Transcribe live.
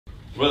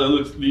Well, it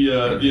looks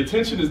the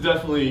attention is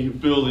definitely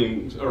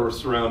building or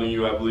surrounding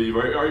you, I believe.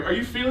 Are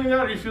you feeling that?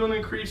 Are you feeling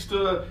increased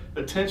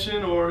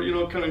attention or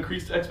kind of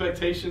increased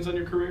expectations on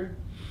your career?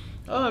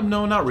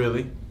 No, not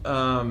really.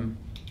 In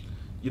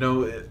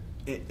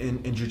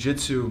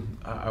jiu-jitsu,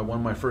 I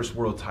won my first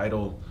world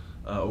title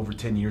over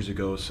 10 years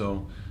ago.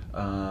 So,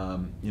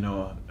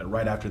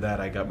 right after that,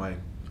 I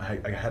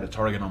had a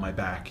target on my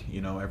back.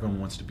 Everyone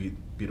wants to be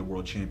a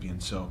world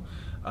champion. So,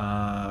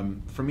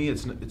 for me,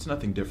 it's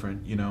nothing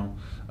different.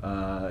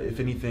 If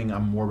anything,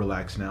 I'm more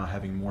relaxed now,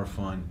 having more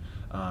fun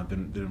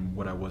than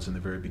what I was in the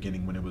very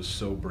beginning when it was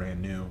so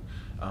brand new.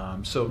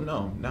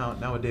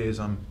 Nowadays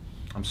I'm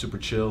super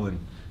chill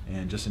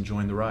and just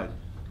enjoying the ride.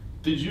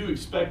 Did you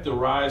expect the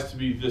rise to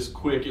be this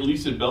quick, at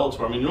least in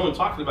Bellator? I mean, you're only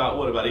talking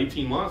about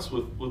 18 months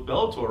with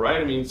Bellator,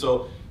 right? I mean,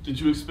 so did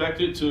you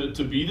expect it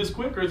to be this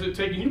quick, or is it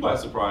taking you by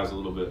surprise a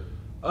little bit?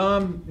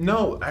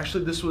 No,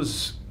 actually, this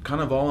was kind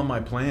of all in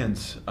my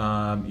plans.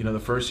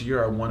 The first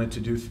year I wanted to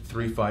do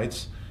 3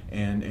 fights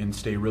and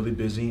stay really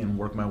busy and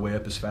work my way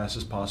up as fast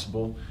as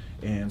possible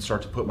and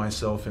start to put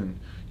myself in,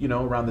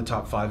 around the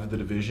top 5 of the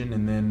division,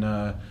 and then,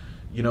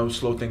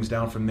 slow things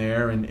down from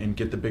there and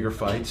get the bigger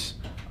fights.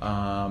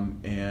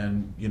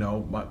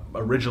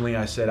 Originally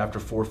I said after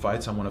 4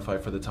 fights I want to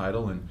fight for the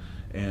title,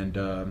 and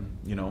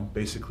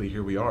basically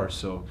here we are.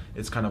 So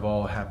it's kind of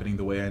all happening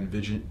the way I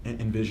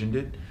envisioned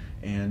it,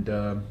 and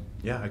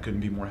I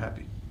couldn't be more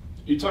happy.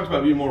 You talked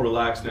about being more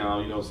relaxed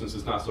now, since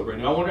it's not so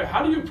brand new. I wonder,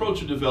 how do you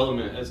approach your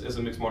development as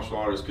a mixed martial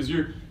artist? Because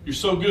you're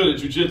so good at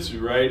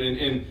jiu-jitsu, right?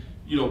 And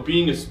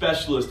being a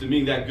specialist and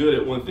being that good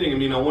at one thing. I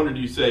mean, I wonder,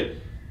 do you say,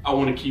 I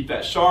want to keep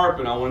that sharp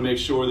and I want to make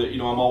sure that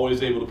I'm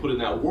always able to put it in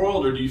that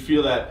world, or do you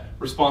feel that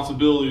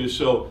responsibility to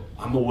show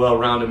I'm a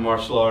well-rounded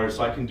martial artist,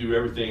 so I can do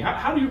everything?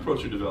 How do you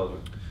approach your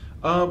development?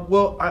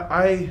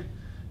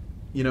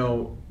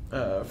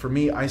 For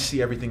me, I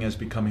see everything as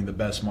becoming the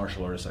best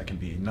martial artist I can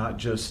be, not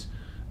just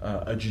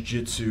a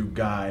jiu-jitsu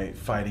guy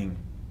fighting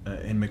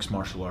in mixed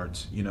martial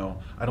arts.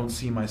 I don't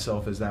see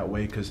myself as that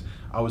way because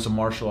I was a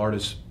martial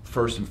artist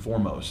first and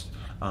foremost.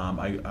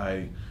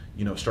 I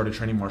started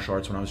training martial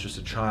arts when I was just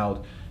a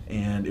child,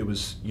 and it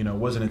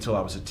wasn't until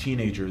I was a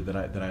teenager that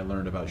I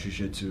learned about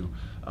jiu-jitsu,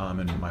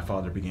 and my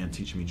father began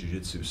teaching me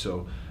jiu-jitsu.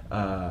 So,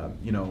 I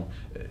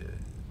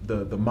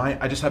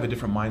just have a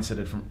different mindset,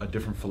 a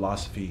different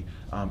philosophy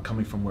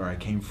coming from where I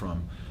came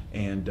from,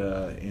 and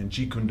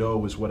Jeet Kune Do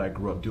was what I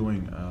grew up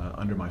doing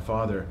under my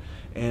father,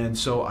 and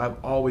so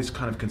I've always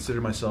kind of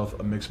considered myself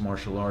a mixed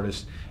martial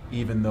artist,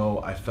 even though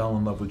I fell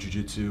in love with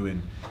jiu-jitsu,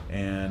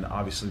 and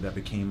obviously that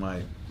became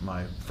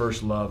my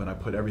first love, and I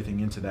put everything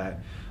into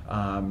that.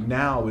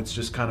 Now it's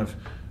just kind of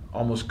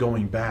almost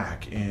going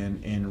back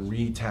and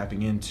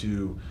re-tapping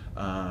into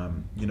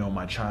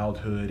my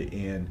childhood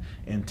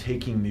and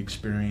taking the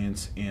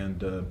experience and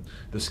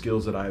the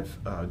skills that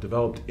I've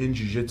developed in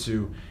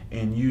jiu-jitsu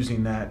and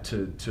using that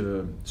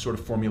to sort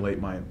of formulate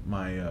my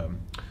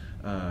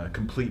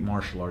complete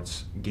martial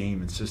arts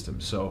game and system.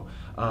 So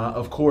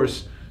of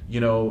course,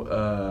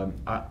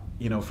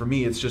 for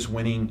me, it's just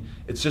winning.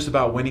 It's just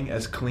about winning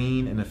as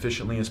clean and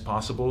efficiently as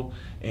possible.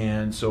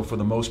 And so for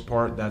the most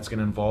part, that's going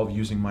to involve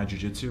using my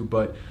jiu-jitsu.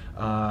 But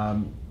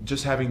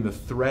just having the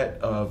threat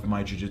of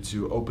my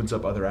jiu-jitsu opens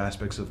up other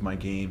aspects of my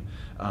game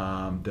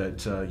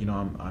that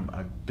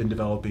I've been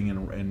developing,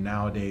 and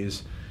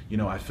nowadays,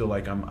 I feel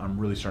like I'm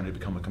really starting to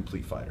become a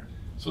complete fighter.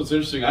 So it's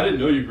interesting. I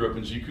didn't know you grew up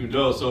in Jeet Kune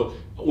Do. So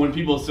when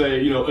people say,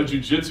 a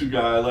jiu-jitsu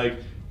guy,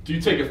 do you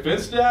take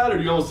offense to that, or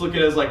do you almost look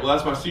at it as well,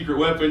 that's my secret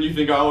weapon? You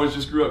think I always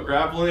just grew up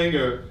grappling,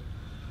 or?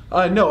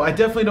 No, I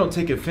definitely don't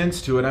take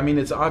offense to it. I mean,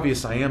 it's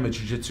obvious I am a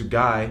jiu-jitsu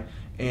guy,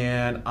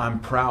 and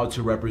I'm proud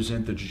to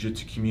represent the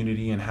jiu-jitsu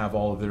community and have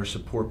all of their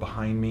support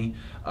behind me.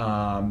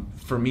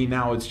 For me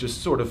now, it's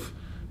just sort of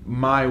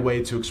my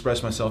way to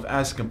express myself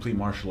as a complete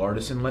martial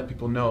artist and let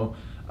people know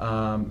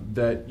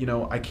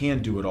that I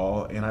can do it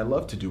all, and I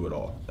love to do it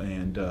all.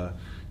 And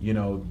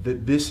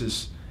this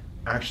is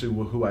actually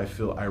who I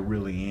feel I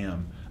really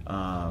am.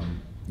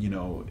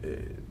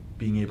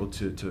 Being able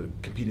to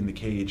compete in the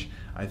cage,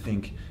 I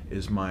think,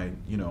 is my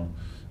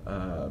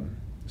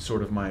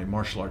sort of my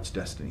martial arts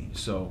destiny.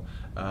 So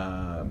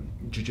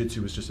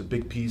jiu-jitsu is just a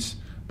big piece,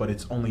 but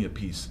it's only a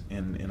piece,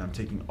 and I'm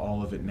taking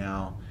all of it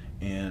now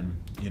and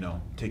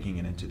taking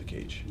it into the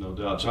cage. No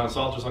doubt. John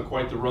Salter's on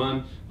quite the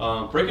run.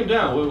 Break him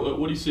down.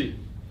 What do you see?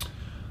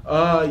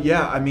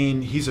 I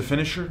mean, he's a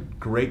finisher,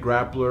 great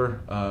grappler,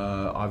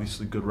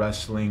 obviously good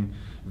wrestling,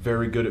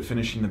 very good at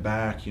finishing the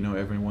back.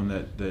 Everyone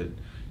that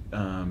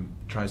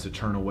tries to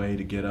turn away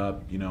to get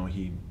up,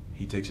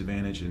 he takes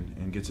advantage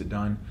and gets it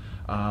done.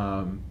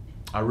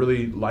 I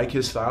really like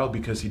his style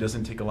because he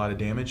doesn't take a lot of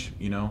damage.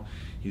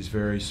 He's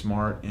very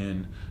smart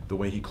in the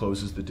way he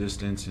closes the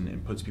distance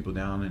and puts people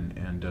down,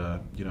 and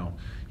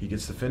he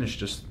gets the finish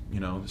just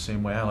the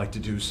same way I like to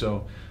do.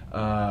 So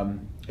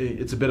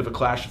it's a bit of a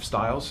clash of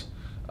styles.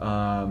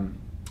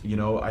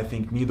 I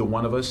think neither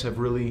one of us have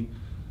really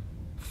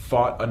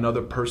fought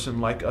another person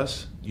like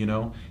us.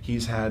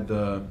 He's had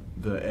the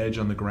edge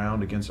on the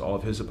ground against all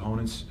of his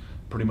opponents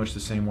pretty much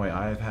the same way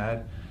I have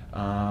had.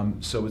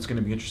 So it's going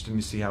to be interesting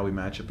to see how we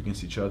match up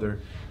against each other.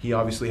 He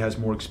obviously has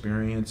more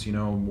experience,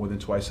 more than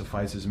twice the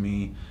fights as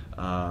me.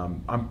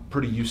 I'm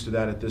pretty used to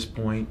that at this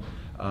point.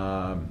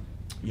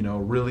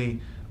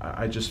 Really,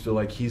 I just feel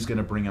like he's going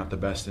to bring out the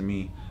best in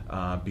me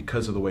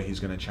because of the way he's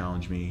going to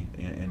challenge me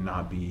and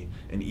not be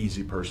an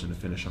easy person to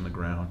finish on the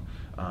ground.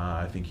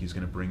 I think he's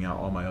going to bring out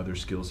all my other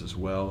skills as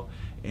well.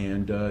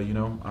 And,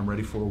 I'm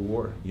ready for a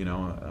war.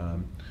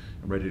 I'm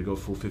ready to go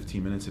full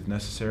 15 minutes if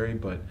necessary.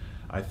 But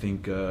I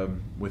think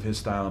with his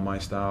style and my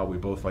style, we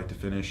both like to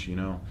finish,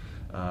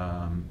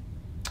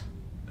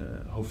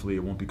 hopefully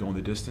it won't be going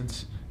the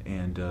distance,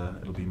 and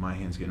it'll be my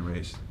hands getting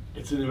raised.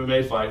 It's an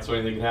MMA fight, so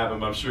anything can happen,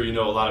 but I'm sure a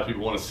lot of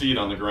people want to see it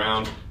on the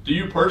ground. Do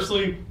you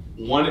personally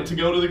want it to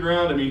go to the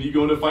ground? I mean, do you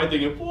go into a fight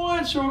thinking, boy,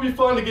 it sure would be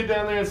fun to get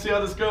down there and see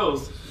how this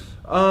goes?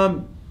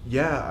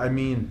 Yeah, I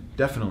mean,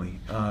 definitely.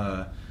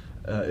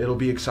 It'll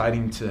be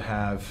exciting to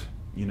have,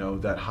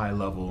 that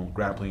high-level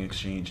grappling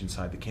exchange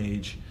inside the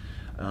cage,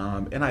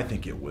 and I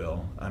think it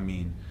will. I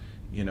mean,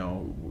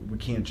 we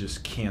can't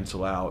just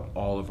cancel out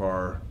all of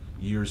our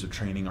years of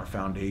training, our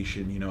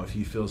foundation. If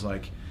he feels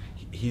like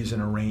he's in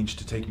a range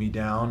to take me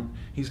down,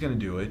 he's going to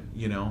do it,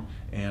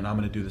 and I'm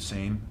going to do the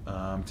same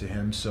to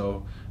him.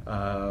 So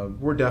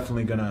we're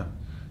definitely gonna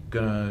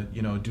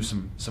do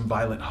some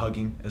violent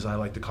hugging, as I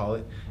like to call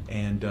it,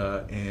 and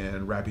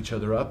wrap each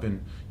other up,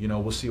 and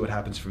we'll see what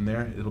happens from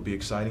there. It'll be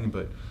exciting,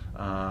 but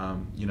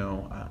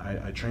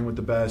I train with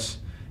the best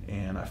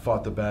and I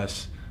fought the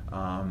best,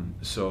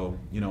 so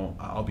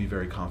I'll be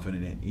very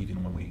confident in it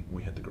even when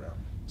we hit the ground.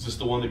 Is this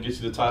the one that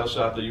gets you the title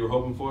shot that you were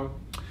hoping for?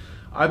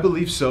 I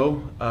believe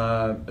so,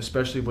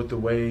 especially with the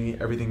way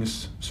everything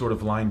is sort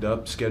of lined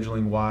up,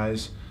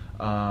 scheduling-wise.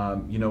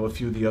 A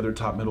few of the other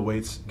top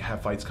middleweights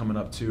have fights coming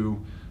up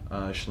too.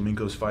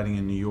 Shlemenko's fighting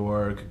in New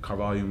York.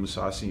 Carvalho and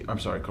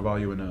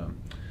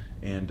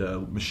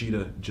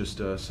Machida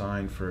just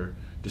signed for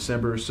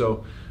December.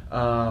 So,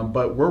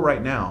 but we're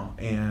right now,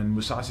 and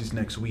Musasi's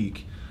next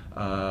week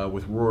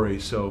with Rory.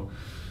 So.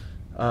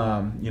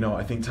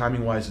 I think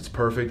timing-wise it's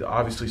perfect.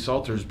 Obviously,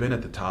 Salter's been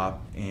at the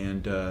top,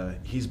 and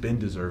he's been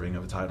deserving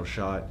of a title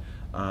shot.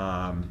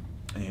 I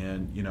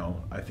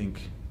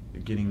think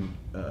getting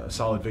a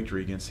solid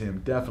victory against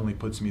him definitely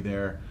puts me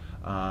there.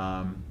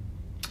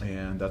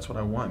 And that's what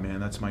I want, man.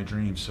 That's my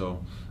dream.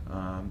 So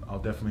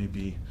I'll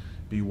definitely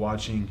be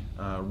watching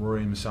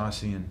Rory and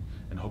Musasi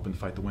and hoping to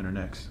fight the winner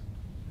next.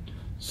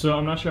 So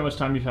I'm not sure how much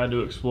time you've had to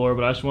explore,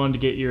 but I just wanted to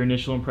get your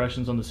initial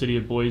impressions on the city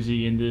of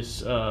Boise and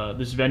this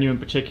venue in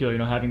particular,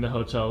 having the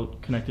hotel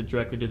connected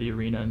directly to the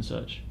arena and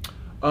such.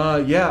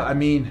 Yeah, I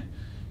mean,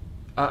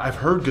 I've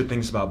heard good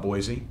things about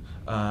Boise.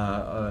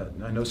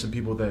 I know some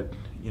people that,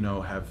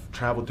 have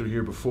traveled through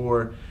here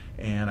before,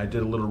 and I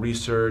did a little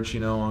research,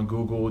 on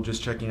Google,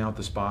 just checking out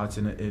the spots,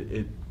 and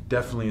it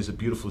definitely is a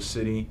beautiful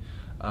city.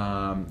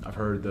 I've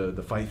heard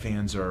the fight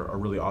fans are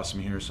really awesome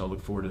here, so I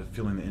look forward to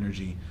feeling the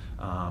energy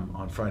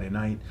on Friday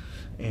night.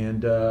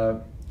 And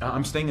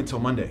I'm staying until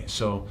Monday,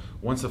 so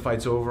once the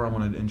fight's over, I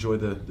want to enjoy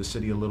the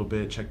city a little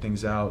bit, check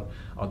things out.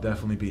 I'll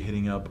definitely be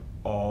hitting up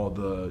all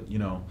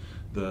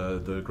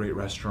the great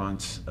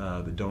restaurants,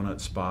 the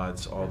donut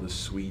spots, all the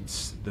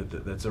sweets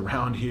that's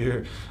around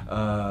here,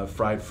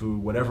 fried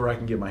food, whatever I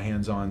can get my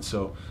hands on.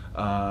 So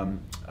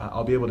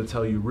I'll be able to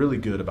tell you really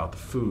good about the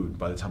food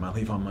by the time I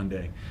leave on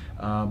Monday.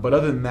 But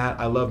other than that,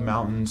 I love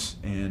mountains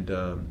and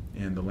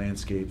the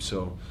landscape.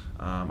 So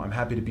I'm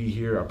happy to be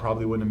here. I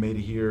probably wouldn't have made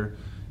it here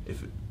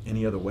if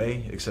any other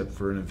way except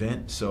for an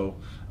event. So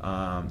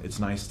it's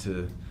nice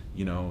to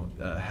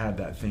have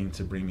that thing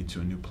to bring me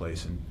to a new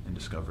place and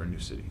discover a new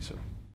city. So.